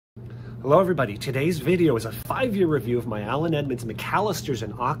Hello everybody, today's video is a 5-year review of my Allen Edmonds McAllisters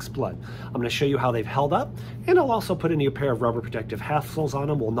and Oxblood. I'm going to show you how they've held up, and I'll also put a new pair of rubber protective half soles on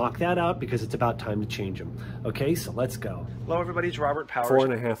them. We'll knock that out because it's about time to change them. Okay, so let's go. Hello everybody, it's Robert Powers.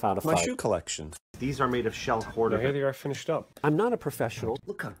 4.5 out of 5. My shoe collection. These are made of shell cord. Here they are finished up. I'm not a professional.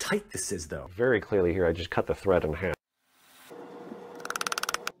 Look how tight this is though. Very clearly here, I just cut the thread in half.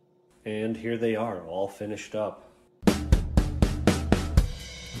 And here they are, all finished up.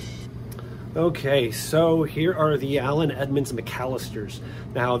 Okay, so here are the Allen Edmonds McAllisters.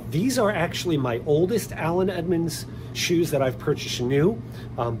 Now, these are actually my oldest Allen Edmonds shoes that I've purchased new,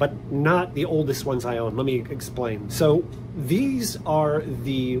 but not the oldest ones I own. Let me explain. So these are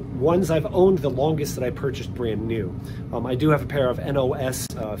the ones I've owned the longest that I purchased brand new. I do have a pair of NOS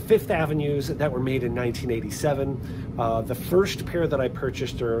Fifth Avenues that were made in 1987. The first pair that I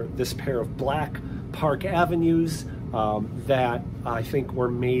purchased are this pair of black Park Avenues that I think were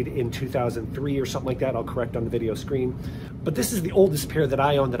made in 2003 or something like that. I'll correct on the video screen. But this is the oldest pair that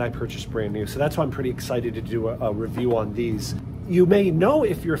I own that I purchased brand new. So that's why I'm pretty excited to do a review on these. You may know,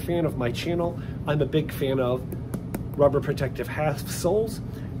 if you're a fan of my channel, I'm a big fan of rubber protective half soles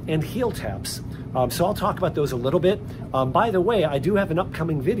and heel taps. So I'll talk about those a little bit. By the way, I do have an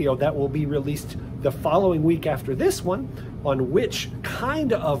upcoming video that will be released the following week after this one on which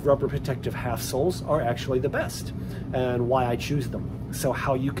kind of rubber protective half soles are actually the best and why I choose them. So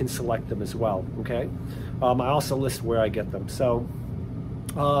how you can select them as well, okay? I also list where I get them. So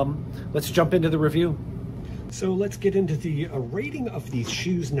let's jump into the review. So let's get into the rating of these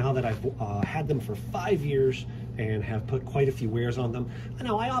shoes now that I've had them for 5 years and have put quite a few wears on them.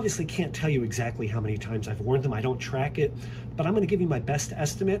 Now, I obviously can't tell you exactly how many times I've worn them. I don't track it, but I'm going to give you my best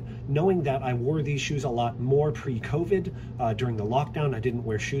estimate, knowing that I wore these shoes a lot more pre-COVID. During the lockdown, I didn't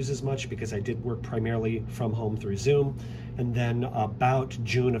wear shoes as much because I did work primarily from home through Zoom. And then about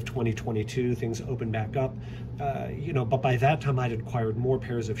June of 2022, things opened back up. But by that time I'd acquired more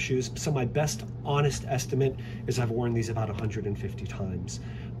pairs of shoes. So my best honest estimate is I've worn these about 150 times.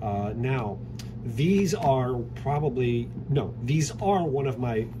 Now, these are one of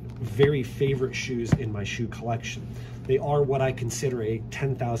my very favorite shoes in my shoe collection. They are what I consider a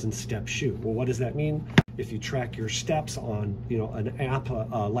 10,000 step shoe. Well, what does that mean? If you track your steps on, an app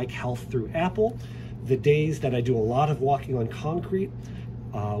like Health through Apple, the days that I do a lot of walking on concrete,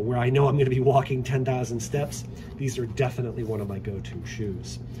 where I know I'm going to be walking 10,000 steps, these are definitely one of my go-to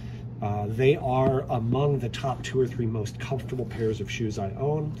shoes. They are among the top 2 or 3 most comfortable pairs of shoes I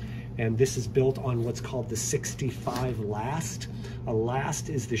own, and this is built on what's called the 65 last. A last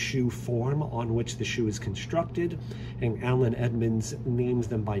is the shoe form on which the shoe is constructed, and Allen Edmonds names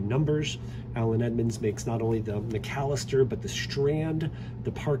them by numbers. Allen Edmonds makes not only the McAllister, but the Strand,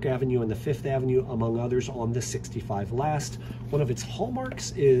 the Park Avenue, and the Fifth Avenue, among others, on the 65 last. One of its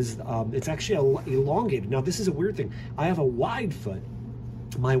hallmarks is it's actually elongated. Now, this is a weird thing. I have a wide foot.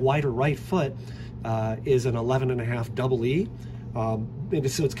 My wider right foot is an 11.5 double E. And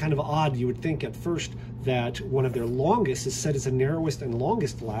so it's kind of odd. You would think at first that one of their longest is set as the narrowest and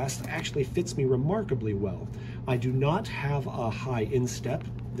longest last actually fits me remarkably well. I do not have a high instep,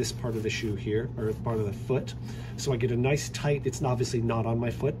 this part of the shoe here, or part of the foot. So I get a nice tight, it's obviously not on my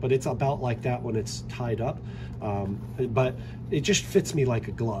foot, but it's about like that when it's tied up. But it just fits me like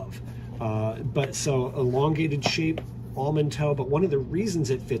a glove. But so elongated shape, almond toe, but one of the reasons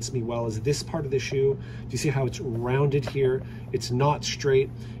it fits me well is this part of the shoe. Do you see how it's rounded here? It's not straight.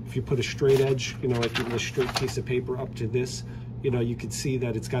 If you put a straight edge, if you put a straight piece of paper up to this, you can see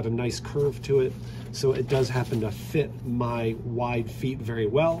that it's got a nice curve to it. So it does happen to fit my wide feet very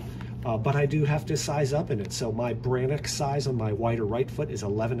well, but I do have to size up in it. So my Brannock size on my wider right foot is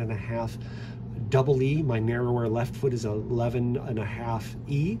 11.5 double E. My narrower left foot is 11.5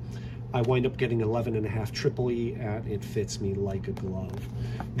 E. I wind up getting 11.5 triple E, and it fits me like a glove.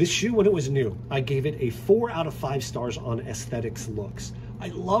 This shoe, when it was new, I gave it a 4 out of 5 stars on aesthetics looks. I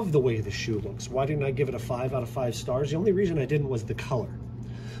love the way the shoe looks. Why didn't I give it a 5 out of 5 stars? The only reason I didn't was the color.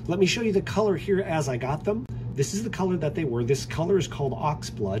 Let me show you the color here as I got them. This is the color that they were. This color is called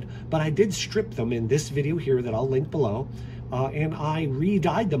Oxblood, but I did strip them in this video here that I'll link below. And I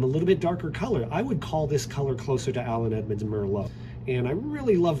re-dyed them a little bit darker color. I would call this color closer to Allen Edmonds Merlot. And I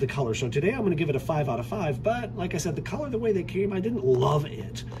really love the color. So today I'm going to give it a 5 out of 5, but like I said, the color, the way they came, I didn't love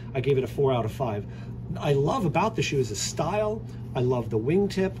it. I gave it a 4 out of 5. I love about the shoe is the style. I love the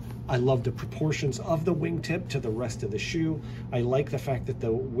wingtip. I love the proportions of the wingtip to the rest of the shoe. I like the fact that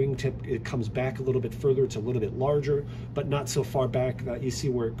the wingtip, it comes back a little bit further. It's a little bit larger, but not so far back that you see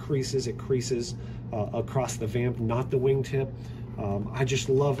where it creases across the vamp, not the wingtip. I just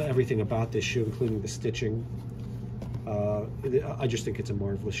love everything about this shoe, including the stitching. I just think it's a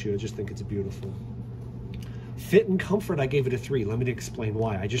marvelous shoe. I just think it's beautiful. Fit and comfort, I gave it a 3. Let me explain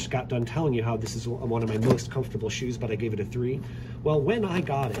why. I just got done telling you how this is one of my most comfortable shoes, but I gave it a 3. Well, when I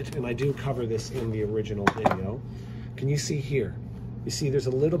got it, and I do cover this in the original video, can you see here? You see there's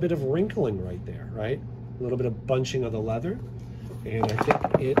a little bit of wrinkling right there, right? A little bit of bunching of the leather. And I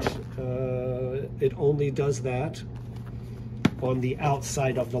think it only does that on the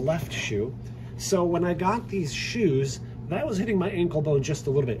outside of the left shoe. So when I got these shoes, that was hitting my ankle bone just a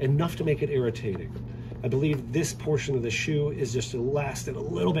little bit, enough to make it irritating. I believe this portion of the shoe is just lasted a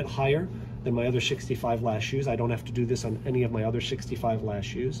little bit higher than my other 65 last shoes. I don't have to do this on any of my other 65 last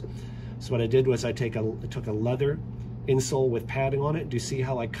shoes. So what I did was I took a leather insole with padding on it. Do you see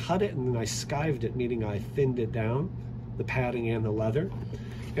how I cut it and then I skived it, meaning I thinned it down, the padding and the leather?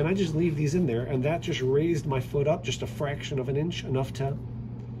 And I just leave these in there, and that just raised my foot up just a fraction of an inch, enough to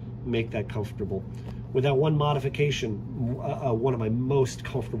make that comfortable. With that one modification, one of my most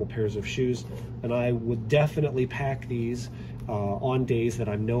comfortable pairs of shoes, and I would definitely pack these on days that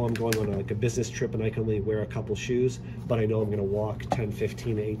I know I'm going on like a business trip and I can only wear a couple shoes, but I know I'm going to walk 10,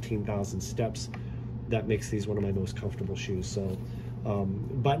 15, 18,000 steps. That makes these one of my most comfortable shoes. So,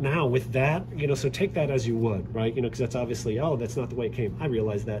 but now with that, you know, so take that as you would, right? You know, because that's obviously, oh, that's not the way it came. I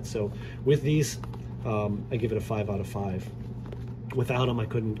realize that. So with these, I give it a 5 out of 5. Without them, I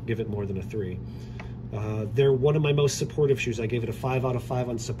couldn't give it more than a 3. They're one of my most supportive shoes. I gave it a 5 out of 5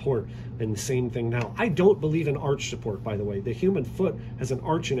 on support, and the same thing now. I don't believe in arch support, by the way. The human foot has an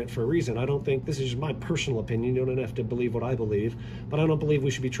arch in it for a reason. I don't think, this is just my personal opinion, you don't have to believe what I believe, but I don't believe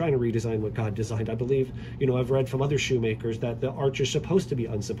we should be trying to redesign what God designed. I believe, you know, I've read from other shoemakers that the arch is supposed to be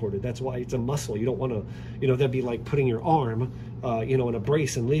unsupported. That's why it's a muscle. You don't want to, you know, that'd be like putting your arm, you know, in a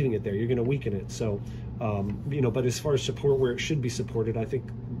brace and leaving it there. You're going to weaken it. So, you know, but as far as support where it should be supported, I think,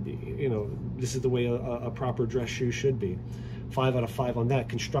 you know, this is the way a proper dress shoe should be. 5 out of 5 on that.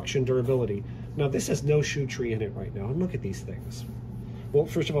 Construction durability. Now this has no shoe tree in it right now, and look at these things. Well,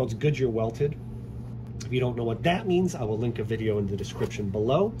 first of all, it's Goodyear welted. If you don't know what that means, I will link a video in the description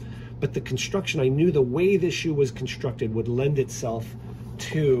below. But the construction, I knew the way this shoe was constructed would lend itself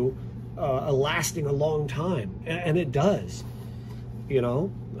to lasting a long time, and it does. You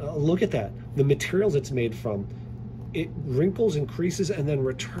know, look at that. The materials it's made from, it wrinkles and creases and then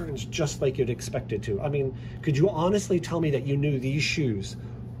returns just like you'd expect it to. I mean, could you honestly tell me that you knew these shoes,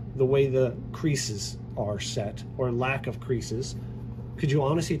 the way the creases are set, or lack of creases, could you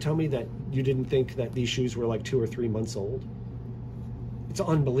honestly tell me that you didn't think that these shoes were like 2 or 3 months old? It's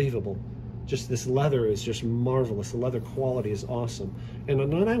unbelievable. Just this leather is just marvelous. The leather quality is awesome. And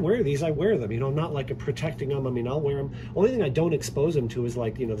when I wear these, I wear them. You know, I'm not like protecting them. I mean, I'll wear them. Only thing I don't expose them to is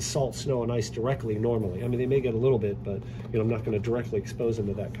like, you know, the salt, snow, and ice directly normally. I mean, they may get a little bit, but, you know, I'm not going to directly expose them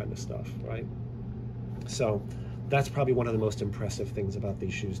to that kind of stuff, right? So that's probably one of the most impressive things about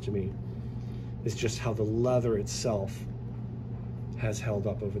these shoes to me, is just how the leather itself has held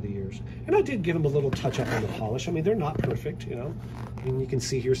up over the years. And I did give them a little touch up on the polish. I mean, they're not perfect, you know. And you can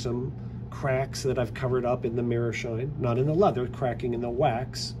see here some cracks that I've covered up in the mirror shine, not in the leather, cracking in the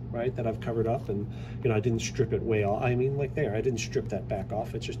wax, right, that I've covered up. And, you know, I didn't strip it way off. I mean, like there, I didn't strip that back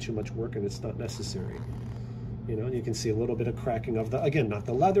off. It's just too much work and it's not necessary. You know, and you can see a little bit of cracking of the, again, not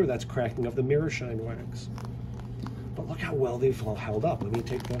the leather, that's cracking of the mirror shine wax. But look how well they've all held up. Let me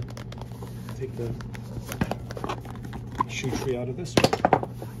take the shoe tree out of this one.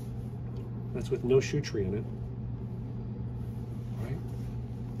 That's with no shoe tree in it.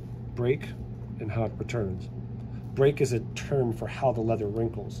 Break and how it returns. Break is a term for how the leather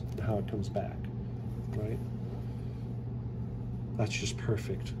wrinkles and how it comes back, right? That's just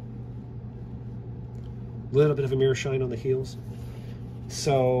perfect. A little bit of a mirror shine on the heels.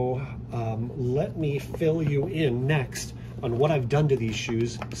 So let me fill you in next on what I've done to these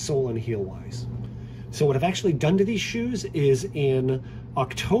shoes, sole and heel wise. So what I've actually done to these shoes is in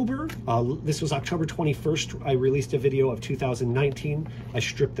October, this was October 21st, I released a video of 2019. I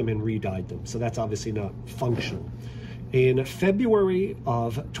stripped them and re-dyed them, so that's obviously not functional. In February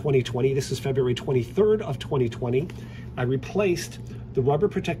of 2020, this is February 23rd of 2020, I replaced the rubber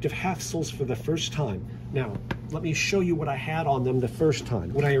protective half soles for the first time. Now, let me show you what I had on them the first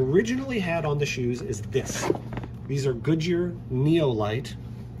time. What I originally had on the shoes is this. These are Goodyear Neolite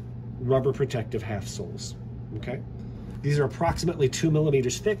rubber protective half soles, okay? These are approximately 2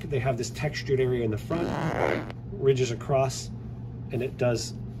 millimeters thick. They have this textured area in the front, ridges across, and it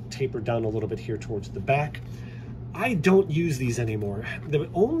does taper down a little bit here towards the back. I don't use these anymore. The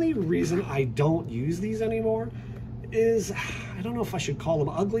only reason I don't use these anymore is, I don't know if I should call them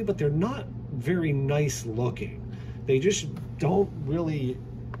ugly, but they're not very nice looking. They just don't really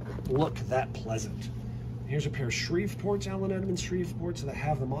look that pleasant. Here's a pair of Shreveports, Allen Edmonds Shreveports, that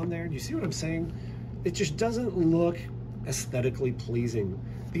have them on there. Do you see what I'm saying? It just doesn't look aesthetically pleasing.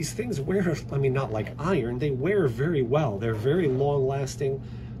 These things wear, I mean, not like iron, they wear very well. They're very long lasting.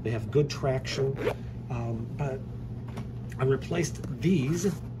 They have good traction. But I replaced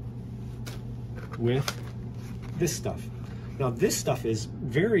these with this stuff. Now this stuff is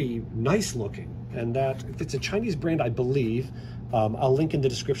very nice looking, and that it's a Chinese brand, I believe. I'll link in the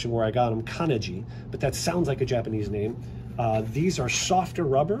description where I got them, Kaneji, but that sounds like a Japanese name. These are softer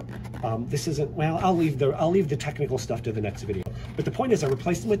rubber. This isn't, well, I'll leave the technical stuff to the next video. But the point is I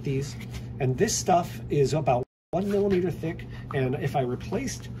replaced them with these, and this stuff is about 1 millimeter thick, and if I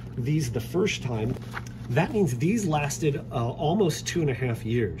replaced these the first time, that means these lasted almost 2.5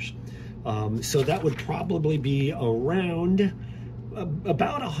 years. So that would probably be around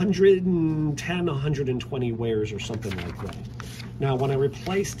about 110, 120 wears or something like that. Now, when I'm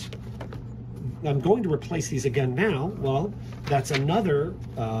going to replace these again now, well, that's another,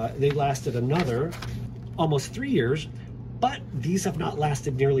 they lasted another almost 3 years, but these have not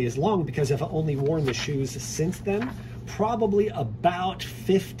lasted nearly as long because I've only worn the shoes since then, probably about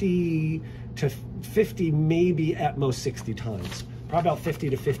 50 to 50, maybe at most 60 times. Probably about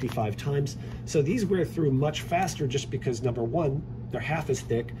 50 to 55 times. So these wear through much faster just because, number one, they're half as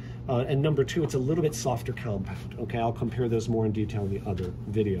thick, and number two, it's a little bit softer compound. Okay, I'll compare those more in detail in the other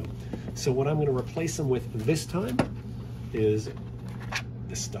video. So what I'm going to replace them with this time is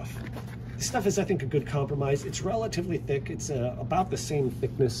this stuff. This stuff is, I think, a good compromise. It's relatively thick. It's about the same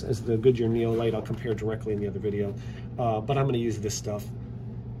thickness as the Goodyear Neolite. I'll compare directly in the other video, but I'm going to use this stuff.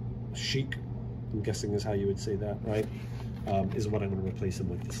 Chic, I'm guessing is how you would say that, right? Is what I'm going to replace them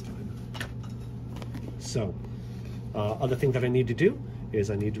with this time. So, other thing that I need to do is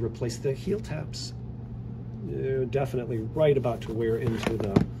I need to replace the heel taps. They're definitely right about to wear into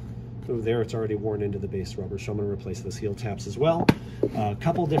the, oh, there it's already worn into the base rubber, so I'm going to replace those heel taps as well. A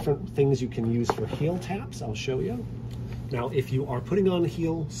couple different things you can use for heel taps, I'll show you. Now, if you are putting on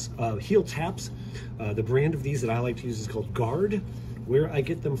heel taps, the brand of these that I like to use is called Guard. Where I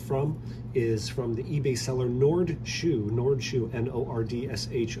get them from is from the eBay seller Nordshoe,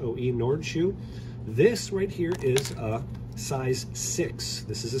 N-O-R-D-S-H-O-E, Nordshoe. This right here is a size 6.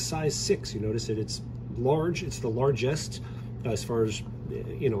 This is a size 6. You notice that it's large. It's the largest as far as,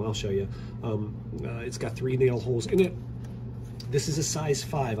 you know, I'll show you. It's got 3 nail holes in it. This is a size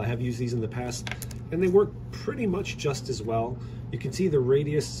 5. I have used these in the past, and they work pretty much just as well. You can see the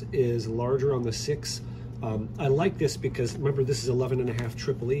radius is larger on the 6. I like this because, remember, this is 11.5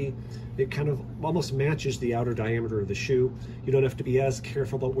 triple E. It kind of almost matches the outer diameter of the shoe. You don't have to be as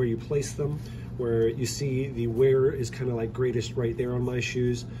careful about where you place them, where you see the wear is kind of like greatest right there on my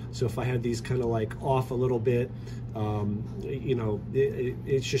shoes. So if I had these kind of like off a little bit, you know,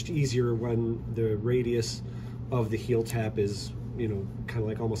 it's just easier when the radius of the heel tap is, you know, kind of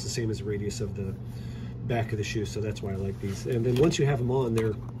like almost the same as the radius of the back of the shoe. So that's why I like these. And then once you have them on,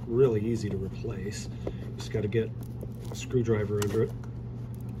 they're really easy to replace. Just got to get a screwdriver under it.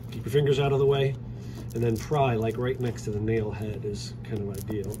 Keep your fingers out of the way, and then pry like right next to the nail head is kind of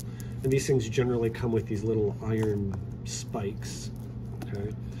ideal. And these things generally come with these little iron spikes,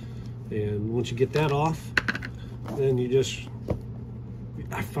 okay? And once you get that off, then you just,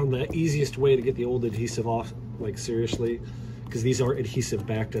 I found the easiest way to get the old adhesive off, like seriously, because these are adhesive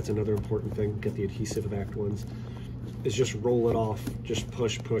backed. That's another important thing. Get the adhesive backed ones. Is just roll it off, just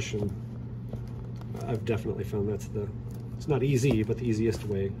push, and I've definitely found that's it's not easy, but the easiest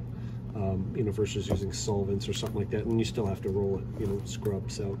way, you know, versus using solvents or something like that, and you still have to roll it, you know, scrub.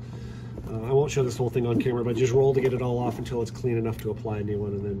 So I won't show this whole thing on camera, but just roll to get it all off until it's clean enough to apply a new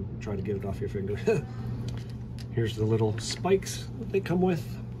one, and then try to get it off your finger. Here's the little spikes that they come with.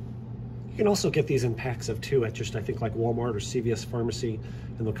 You can also get these in packs of 2 at just, I think, like Walmart or CVS Pharmacy,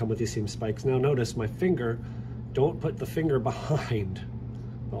 and they'll come with these same spikes. Now notice my finger, don't put the finger behind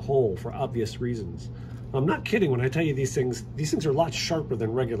the hole for obvious reasons. I'm not kidding when I tell you these things are a lot sharper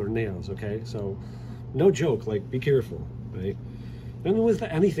than regular nails, okay? So no joke, like, be careful, right? And with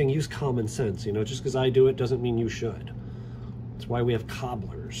anything, use common sense, you know, just because I do it doesn't mean you should. That's why we have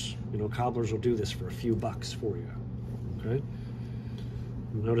cobblers. You know, cobblers will do this for a few bucks for you, okay?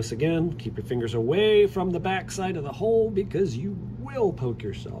 Notice again, keep your fingers away from the back side of the hole because you will poke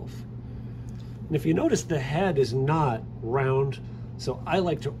yourself. And if you notice, the head is not round, so I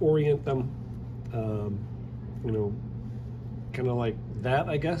like to orient them, you know, kind of like that,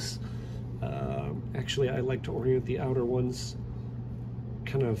 I guess. Actually, I like to orient the outer ones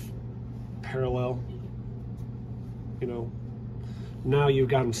kind of parallel, you know. Now you've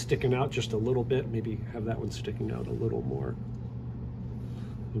got them sticking out just a little bit. Maybe have that one sticking out a little more.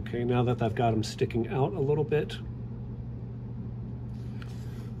 Okay, now that I've got them sticking out a little bit,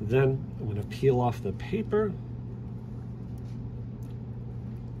 then I'm going to peel off the paper.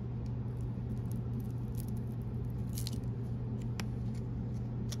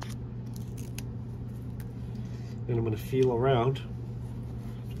 And I'm going to feel around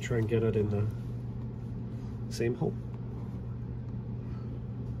to try and get it in the same hole.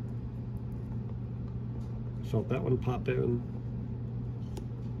 Felt that one pop in.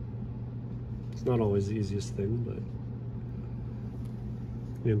 It's not always the easiest thing, but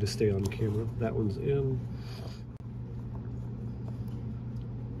we have to stay on camera. That one's in.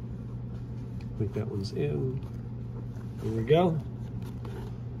 I think that one's in. There we go.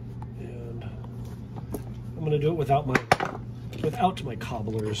 And I'm going to do it without my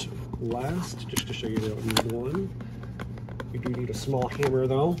cobblers last, just to show you that we need one. You do need a small hammer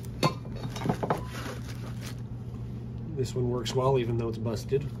though. This one works well even though it's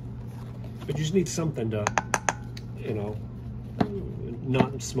busted. But you just need something to, you know,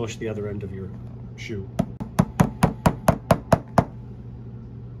 not smush the other end of your shoe.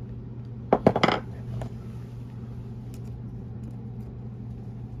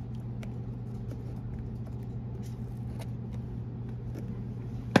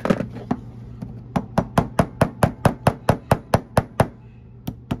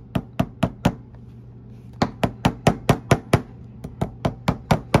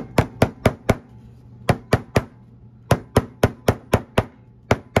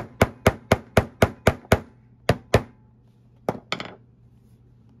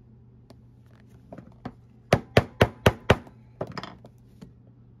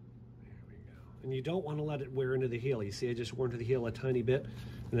 And you don't want to let it wear into the heel. You see, I just wore into the heel a tiny bit,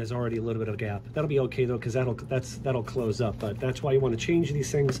 and there's already a little bit of gap. That'll be okay though, because that'll close up. But that's why you want to change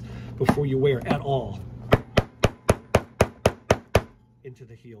these things before you wear at all into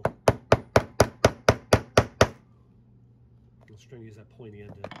the heel. Let's try and use that pointy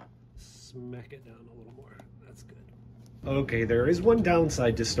end to smack it down a little more. That's good. Okay, there is one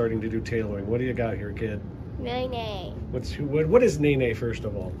downside to starting to do tailoring. What do you got here, kid? Nene. What is Nene, first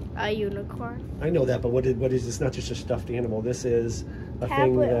of all? A unicorn. I know that, but what is this? Not just a stuffed animal. This is a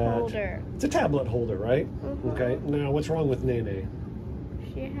tablet thing that... holder. It's a tablet holder, right? Mm-hmm. Okay. Now, what's wrong with Nene?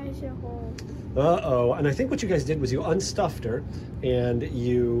 She has a hole. Uh-oh. And I think what you guys did was you unstuffed her, and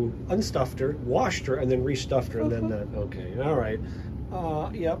you unstuffed her, washed her, and then restuffed her, and then that... Okay. All right.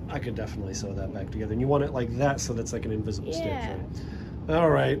 Yep, I could definitely sew that back together. And you want it like that, so that's like an invisible stitch, right?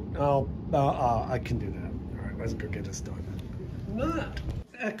 All right. I can do that. Let's go get this done. Not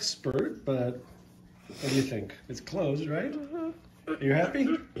expert, but what do you think? It's closed, right? Are you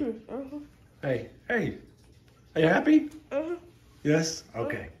happy? Hey, are you happy? Yes?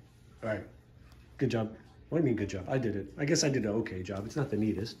 Okay. All right. Good job. What do you mean good job? I did it. I guess I did an okay job. It's not the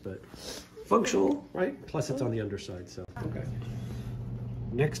neatest, but functional, right? Plus it's on the underside, so okay.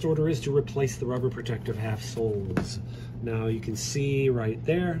 Next order is to replace the rubber protective half soles. Now you can see right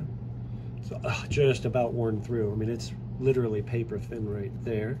there, just about worn through. I mean, it's literally paper thin right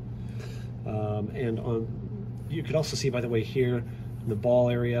there. And you could also see, by the way, here in the ball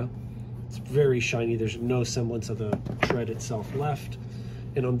area, it's very shiny. There's no semblance of the tread itself left.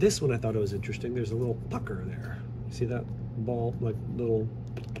 And on this one, I thought it was interesting. There's a little pucker there. You see that ball, like little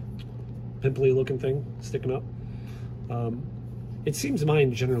pimply looking thing sticking up? It seems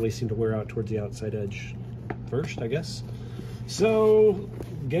mine generally seem to wear out towards the outside edge first, I guess. So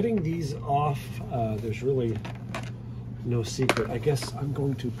getting these off, there's really no secret. I guess I'm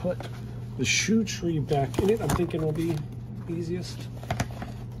going to put the shoe tree back in it. I'm thinking will be easiest.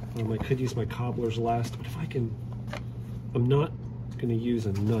 I could use my cobblers last, but if I can, I'm not going to use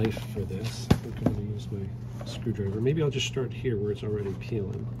a knife for this. I think I'm going to use my screwdriver. Maybe I'll just start here where it's already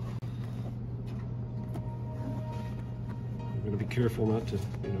peeling. I'm going to be careful not to,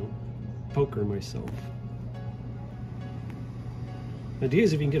 poker myself. The idea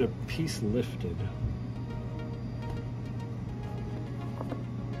is if you can get a piece lifted.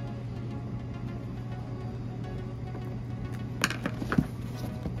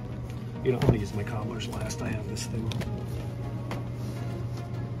 I'm going to use my cobblers last. I have this thing.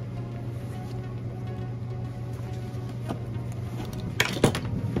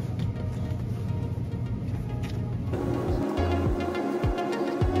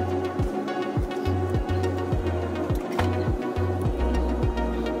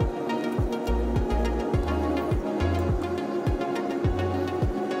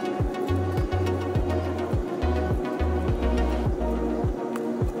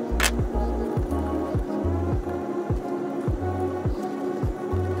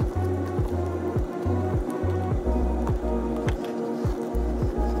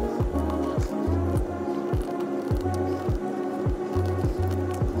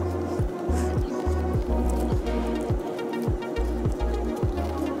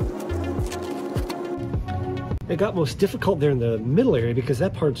 It got most difficult there in the middle area because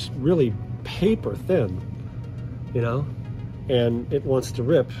that part's really paper thin, you know, and it wants to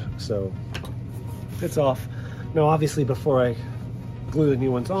rip, so it's off. Now obviously before I glue the new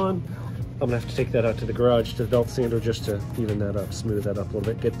ones on, I'm gonna have to take that out to the garage to the belt sander just to even that up, smooth that up a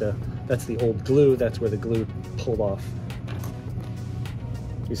little bit. That's the old glue, that's where the glue pulled off.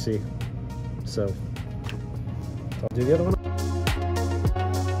 You see? So I'll do the other one.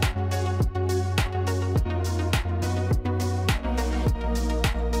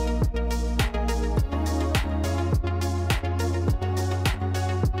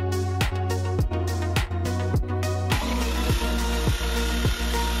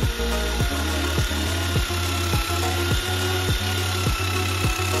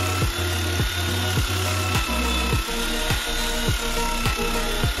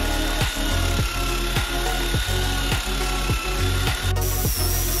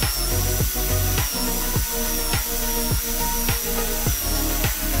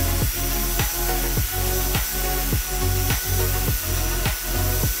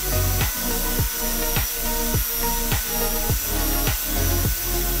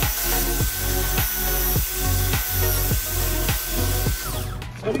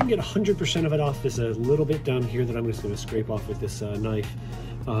 I didn't get 100% of it off. There's a little bit down here that I'm just going to scrape off with this knife,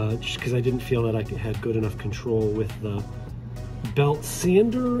 just because I didn't feel that I had good enough control with the belt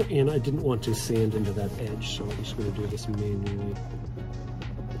sander, and I didn't want to sand into that edge, so I'm just going to do this manually.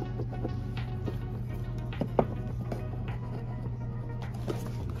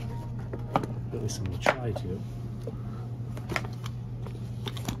 At least I'm going to try to.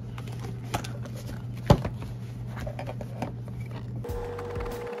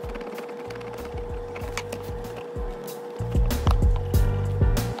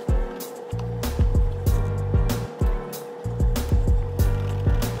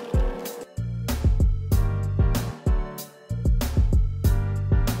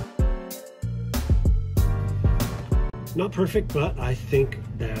 Not perfect, but I think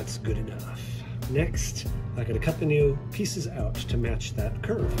that's good enough. Next, I gotta cut the new pieces out to match that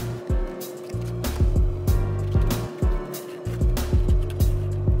curve.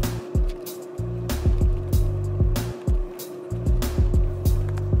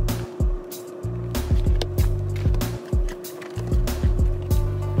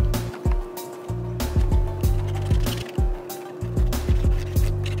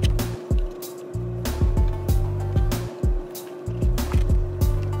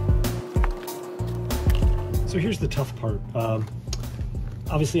 So here's the tough part.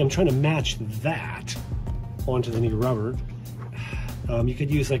 Obviously I'm trying to match that onto the new rubber. You could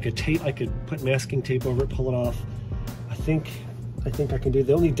use like a tape, I could put masking tape over it, pull it off. I think I can do.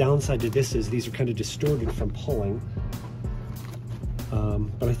 The only downside to this is these are kind of distorted from pulling.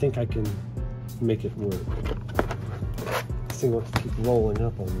 But I think I can make it work. This thing wants to keep rolling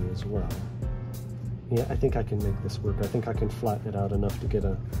up on me as well. Yeah, I think I can make this work. I think I can flatten it out enough to get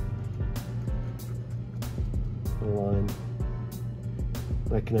a line.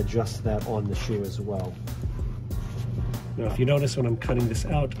 I can adjust that on the shoe as well. Now if you notice when I'm cutting this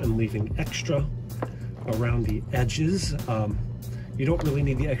out, I'm leaving extra around the edges. You don't really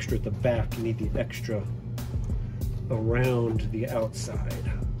need the extra at the back, you need the extra around the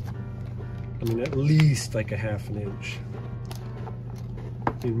outside. I mean at least like a ½ an inch.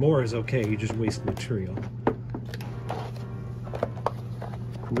 I mean more is okay, you just waste material.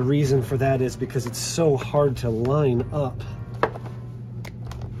 The reason for that is because it's so hard to line up.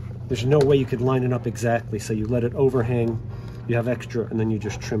 There's no way you could line it up exactly, so you let it overhang, you have extra, and then you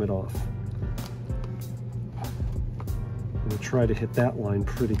just trim it off. I'm going to try to hit that line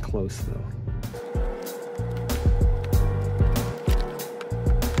pretty close though.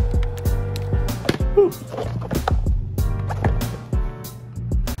 Whew.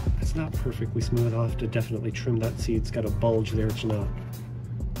 It's not perfectly smooth. I'll have to definitely trim that. See, it's got a bulge there. It's not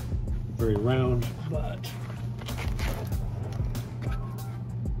very round, but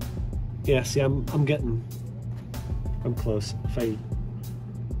yeah, see, I'm close.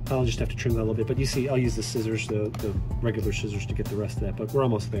 I'll just have to trim that a little bit, but you see, I'll use the scissors, the regular scissors to get the rest of that, but we're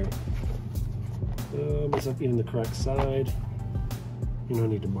almost there. Is that even the correct side? You don't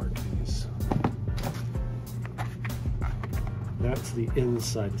need to mark these. That's the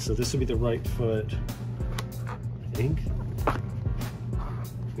inside, so this would be the right foot, I think.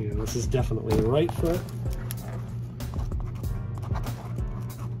 Yeah, this is definitely the right foot,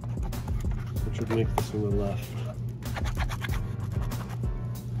 which would make this one the left.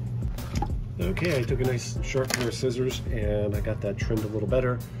 Okay, I took a nice sharp pair of scissors and I got that trimmed a little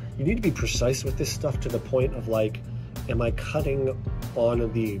better. You need to be precise with this stuff to the point of like, Am I cutting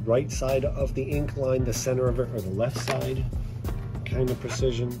on the right side of the ink line, the center of it, or the left side? Kind of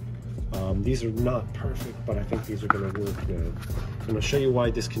precision. These are not perfect, but I think these are going to work now. I'm going to show you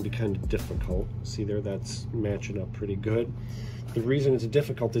why this can be kind of difficult. See there, that's matching up pretty good. The reason it's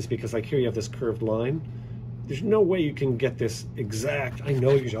difficult is because, like, here you have this curved line. There's no way you can get this exact. I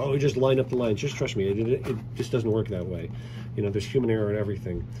know you say, oh, just line up the lines. Just trust me, it just doesn't work that way. You know, there's human error and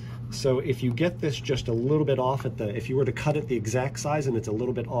everything. So if you get this just a little bit off at the, if you were to cut it the exact size and it's a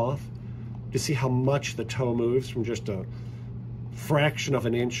little bit off, to see how much the toe moves from just a fraction of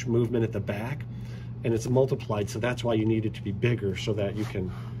an inch movement at the back, and it's multiplied, so that's why you need it to be bigger, so that you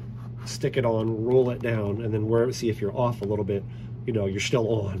can stick it on, roll it down, and then where, see if you're off a little bit, you know, you're still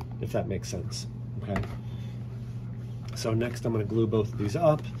on, if that makes sense. Okay, so next I'm going to glue both of these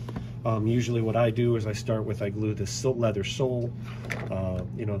up. Usually what I do is I start with, I glue the leather sole,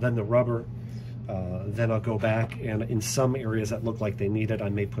 you know, then the rubber, then I'll go back, and in some areas that look like they need it, I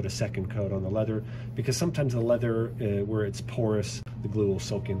may put a second coat on the leather, because sometimes the leather, where it's porous, the glue will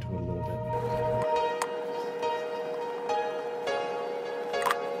soak into it a little bit.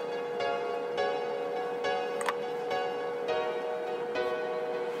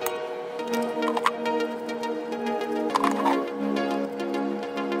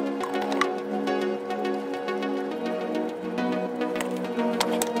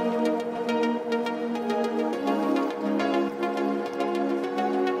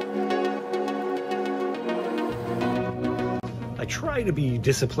 I try to be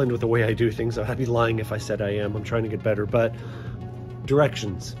disciplined with the way I do things. I'd be lying if I said I am. I'm trying to get better, but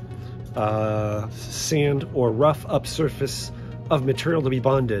directions. Sand or rough up surface of material to be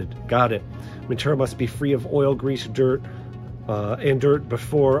bonded. Got it. Material must be free of oil, grease, dirt, and dirt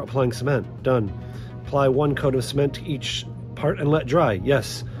before applying cement. Done. Apply 1 coat of cement to each part and let dry.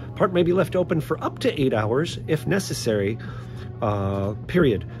 Yes. Part may be left open for up to 8 hours if necessary.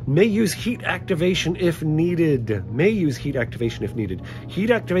 Period. May use heat activation if needed. May use heat activation if needed.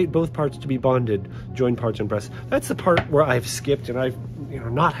 Heat activate both parts to be bonded. Join parts and press. That's the part where I've skipped and I've, you know,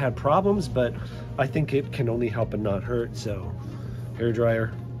 not had problems, but I think it can only help and not hurt. So, hair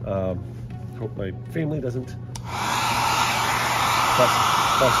dryer. Hope my family doesn't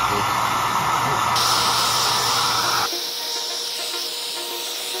bust me.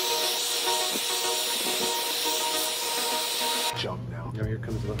 Now here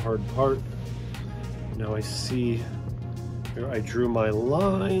comes the hard part. Now I see here I drew my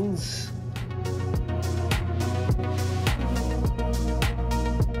lines.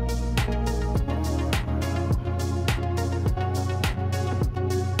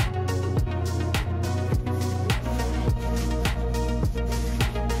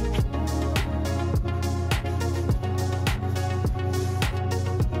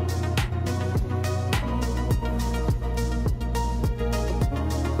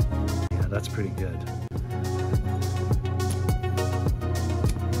 That's pretty good.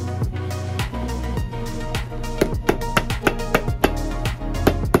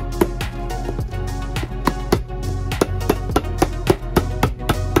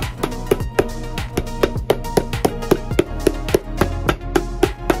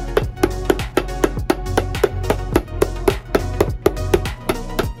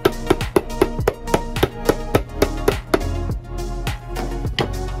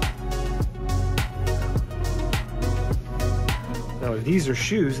 Now, if these are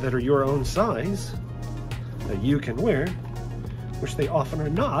shoes that are your own size, that you can wear, which they often are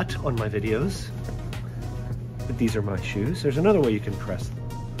not on my videos, but these are my shoes. There's another way you can press them.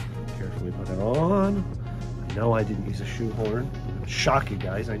 Carefully put it on. I know I didn't use a shoehorn. Shock you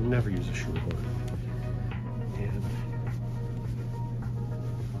guys, I never use a shoehorn. And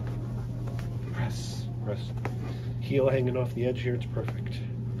press. Heel hanging off the edge here, it's perfect.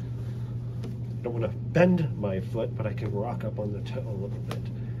 I don't want to bend my foot, but I can rock up on the toe a little bit.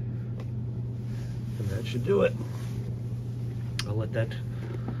 And that should do it. I'll let that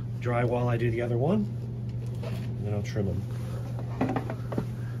dry while I do the other one, and then I'll trim them.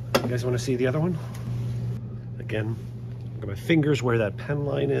 You guys want to see the other one? Again, I've got my fingers where that pen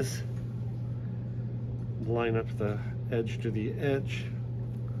line is. Line up the edge to the edge.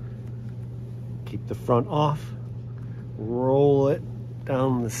 Keep the front off. Roll it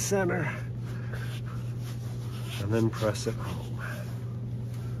down the center. And then press it home.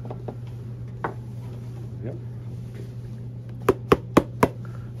 Yep.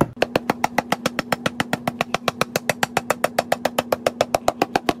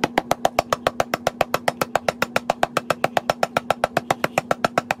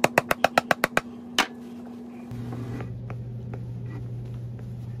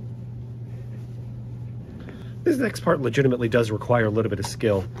 This next part legitimately does require a little bit of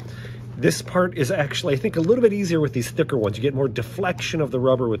skill. This part is actually, I think, a little bit easier with these thicker ones. You get more deflection of the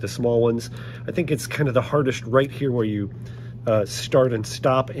rubber with the small ones. I think it's kind of the hardest right here where you start and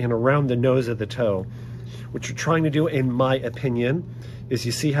stop and around the nose of the toe. What you're trying to do, in my opinion, is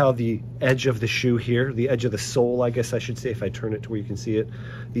you see how the edge of the shoe here, the edge of the sole, I guess I should say, if I turn it to where you can see it,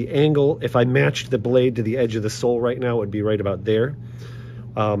 the angle, if I matched the blade to the edge of the sole right now, it would be right about there.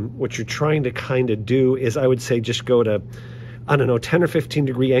 What you're trying to kind of do is, I would say, just go to, I don't know, 10 or 15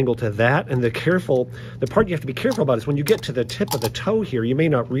 degree angle to that. And the part you have to be careful about is when you get to the tip of the toe here, you may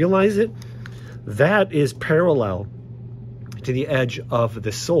not realize it, that is parallel to the edge of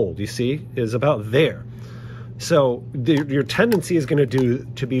the sole. You see, is about there. So your tendency is going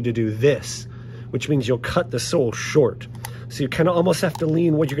to be to do this, which means you'll cut the sole short. So you kind of almost have to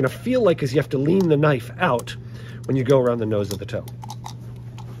lean. What you're going to feel like is you have to lean the knife out when you go around the nose of the toe.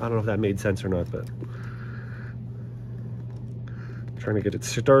 I don't know if that made sense or not, but I'm trying to get it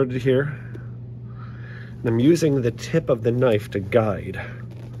started here. And I'm using the tip of the knife to guide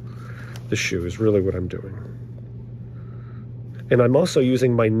the shoe is really what I'm doing. And I'm also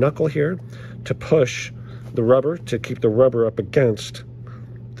using my knuckle here to push the rubber, to keep the rubber up against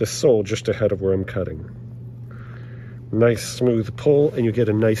the sole just ahead of where I'm cutting. Nice smooth pull, and you get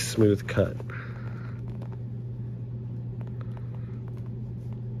a nice smooth cut.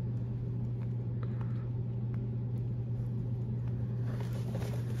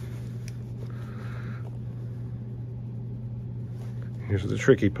 Here's the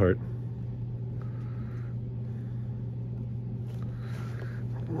tricky part.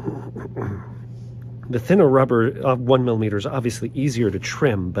 The thinner rubber, 1mm, is obviously easier to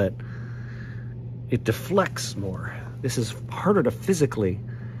trim, but it deflects more. This is harder to physically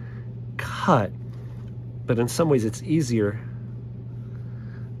cut, but in some ways it's easier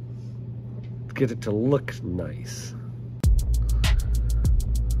to get it to look nice.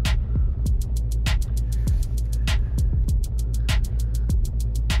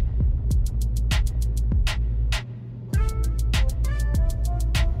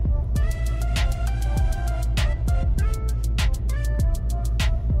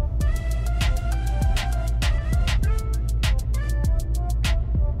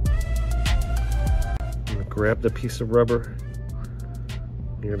 Grab the piece of rubber.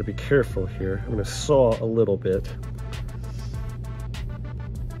 You gotta be careful here. I'm gonna saw a little bit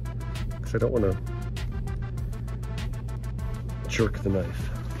because I don't want to jerk the knife.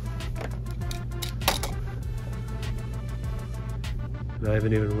 And I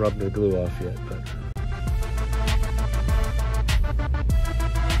haven't even rubbed the glue off yet, but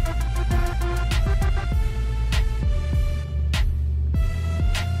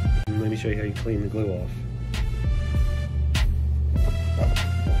let me show you how you clean the glue off.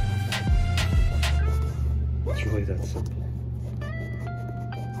 It's really that simple.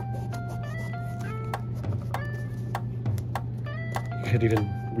 You could even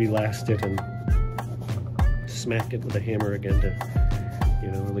relast it and smack it with a hammer again to,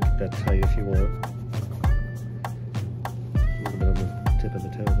 you know, really get that tight if you want. A little bit on the tip of the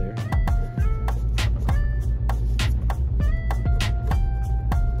toe there.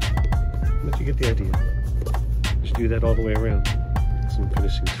 But you get the idea. Just do that all the way around. Some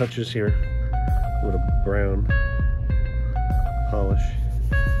finishing touches here. A little brown polish.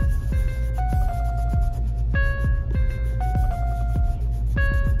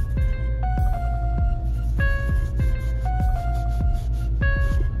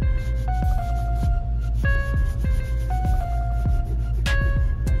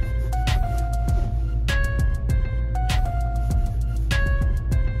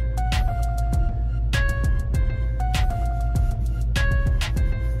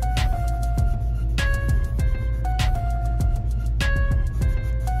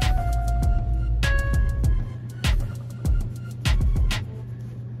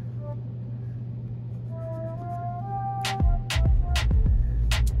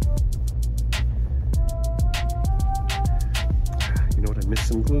 Missed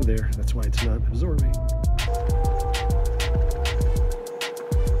some glue there, that's why it's not absorbing.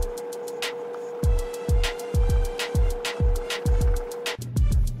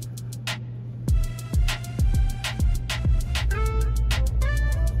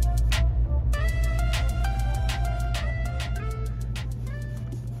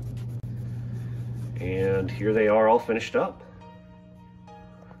 And here they are all finished up.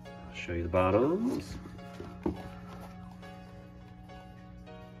 I'll show you the bottoms.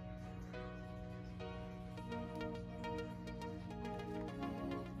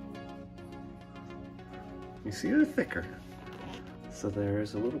 You see, they're thicker. So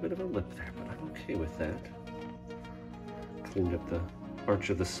there's a little bit of a lip there, but I'm okay with that. Cleaned up the arch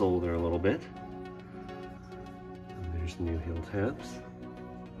of the sole there a little bit. And there's the new heel tabs.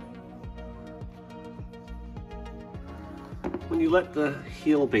 When you let the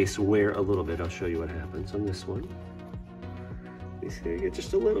heel base wear a little bit, I'll show you what happens on this one. You see, you get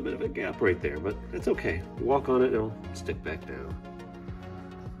just a little bit of a gap right there, but it's okay. You walk on it, it'll stick back down.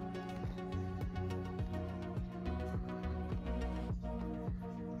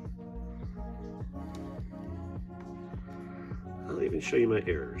 I'll even show you my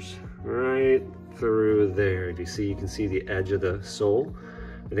errors. Right through there. Do you see? You can see the edge of the sole.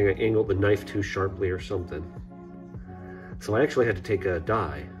 I think I angled the knife too sharply or something. So I actually had to take a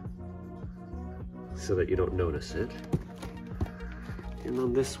die so that you don't notice it. And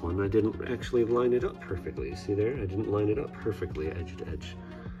on this one, I didn't actually line it up perfectly. You see there? I didn't line it up perfectly edge to edge.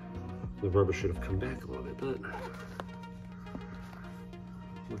 The rubber should have come back a little bit, but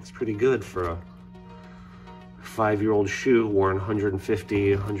looks pretty good for a 5-year-old shoe worn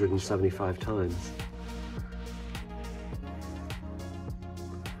 150, 175 times.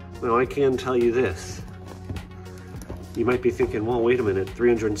 Now I can tell you this. You might be thinking, well, wait a minute,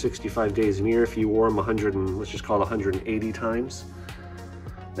 365 days a year, if you wore them 100 and let's just call it 180 times,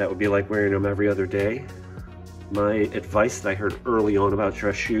 that would be like wearing them every other day. My advice that I heard early on about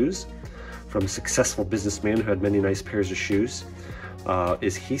dress shoes from a successful businessman who had many nice pairs of shoes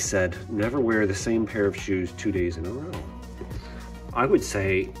is he said, never wear the same pair of shoes 2 days in a row. I would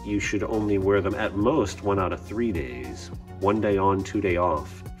say you should only wear them at most 1 out of 3 days. 1 day on, 2 day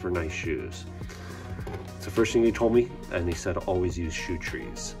off for nice shoes. It's the first thing he told me, and he said always use shoe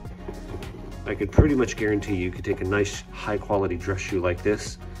trees. I could pretty much guarantee you could take a nice high quality dress shoe like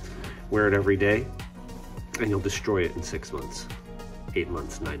this, wear it every day, and you'll destroy it in 6 months, 8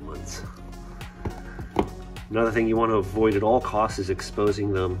 months, 9 months. Another thing you want to avoid at all costs is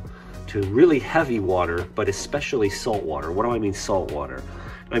exposing them to really heavy water, but especially salt water. What do I mean salt water?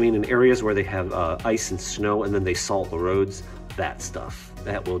 I mean in areas where they have ice and snow and then they salt the roads, that stuff.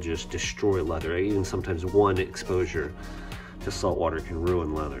 That will just destroy leather. Even sometimes one exposure to salt water can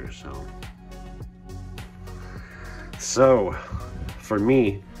ruin leather, So for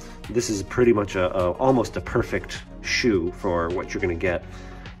me, this is pretty much almost a perfect shoe for what you're gonna get,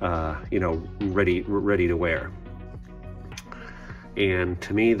 you know, ready to wear. And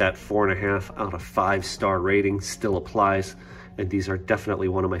to me, that 4.5 out of 5-star rating still applies. And these are definitely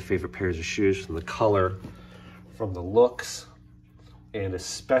one of my favorite pairs of shoes from the color, from the looks, and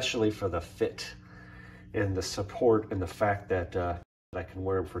especially for the fit and the support and the fact that I can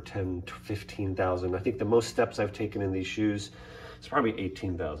wear them for 10 to 15,000. I think the most steps I've taken in these shoes is probably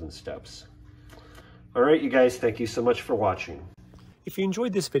 18,000 steps. All right, you guys, thank you so much for watching. If you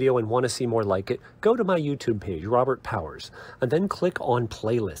enjoyed this video and want to see more like it, go to my YouTube page, Robert Powers, and then click on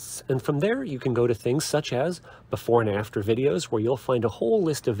playlists. And from there, you can go to things such as before and after videos, where you'll find a whole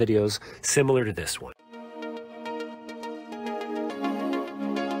list of videos similar to this one.